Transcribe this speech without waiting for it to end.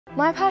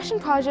My passion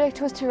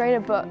project was to write a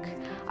book.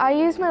 I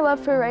used my love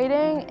for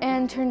writing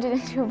and turned it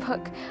into a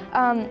book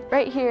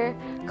right here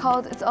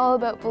called It's All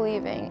About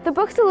Believing. The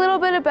book's a little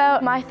bit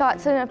about my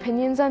thoughts and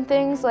opinions on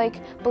things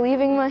like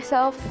believing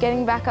myself,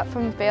 getting back up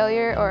from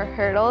failure or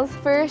hurdles.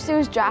 First it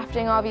was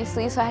drafting,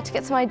 obviously, so I had to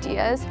get some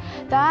ideas.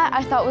 That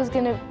I thought was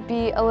going to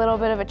be a little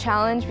bit of a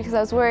challenge because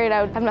I was worried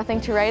I would have nothing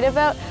to write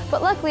about,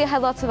 but luckily I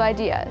had lots of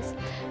ideas.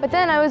 But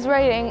then I was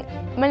writing,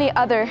 many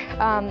other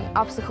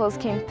obstacles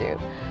came through.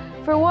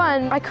 For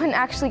one, I couldn't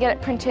actually get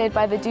it printed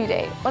by the due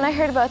date. When I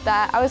heard about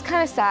that, I was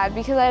kind of sad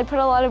because I had put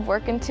a lot of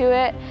work into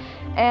it,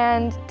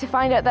 and to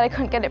find out that I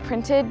couldn't get it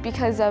printed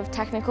because of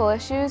technical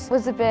issues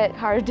was a bit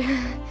hard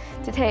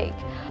to take.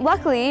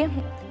 Luckily,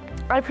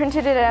 I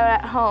printed it out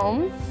at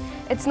home.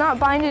 It's not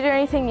binded or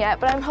anything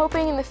yet, but I'm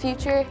hoping in the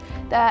future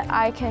that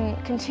I can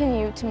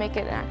continue to make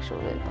it an actual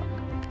real book.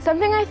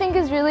 Something I think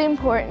is really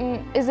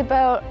important is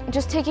about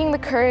just taking the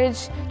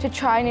courage to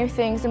try new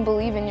things and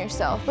believe in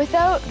yourself.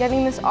 Without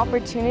getting this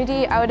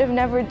opportunity, I would have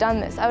never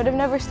done this. I would have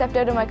never stepped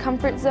out of my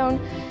comfort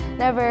zone,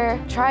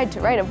 never tried to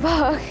write a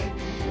book,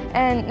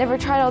 and never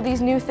tried all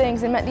these new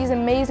things and met these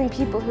amazing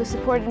people who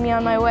supported me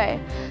on my way.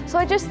 So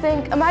I just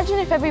think, imagine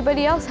if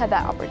everybody else had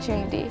that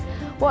opportunity.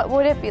 What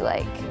would it be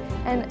like?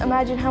 And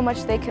imagine how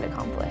much they could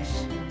accomplish.